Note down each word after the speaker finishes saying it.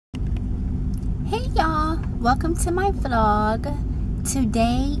Welcome to my vlog.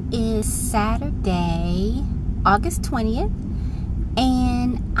 Today is Saturday, August 20th,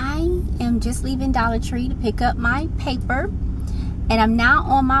 and I am just leaving Dollar Tree to pick up my paper, and I'm now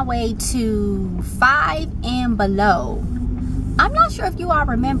on my way to 5 and Below. I'm not sure if you all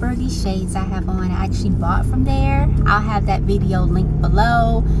remember these shades I have on. I actually bought from there. I'll have that video linked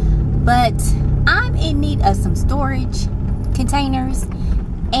below, but I'm in need of some storage containers,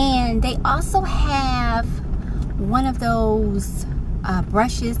 and they also have one of those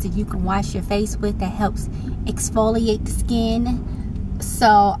brushes that you can wash your face with that helps exfoliate the skin.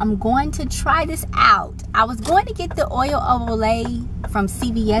 So I'm going to try this out. I was going to get the oil of Olay from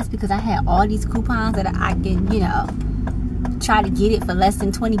CVS because I had all these coupons that I can, you know, try to get it for less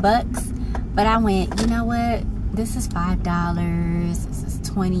than 20 bucks. But I went, you know what? This is $5. This is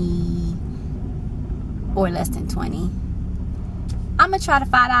 20 or less than 20. I'm gonna try the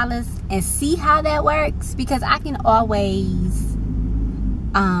 $5 and see how that works, because I can always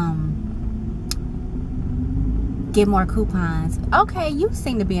get more coupons. Okay, you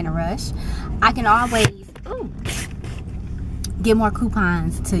seem to be in a rush. I can always get more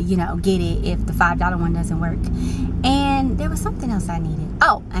coupons to, you know, get it if the $5 one doesn't work. And there was something else I needed.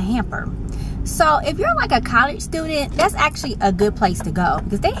 Oh, a hamper. So if you're like a college student, that's actually a good place to go,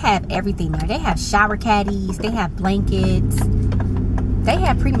 because they have everything there. They have shower caddies, they have blankets, they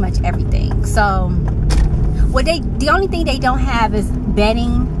have pretty much everything. So the only thing they don't have is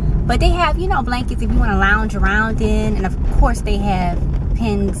bedding, but they have, you know, blankets if you want to lounge around in, and of course they have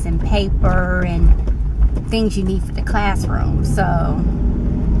pens and paper and things you need for the classroom. So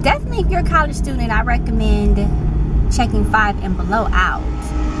definitely, if you're a college student, I recommend checking 5 and Below out.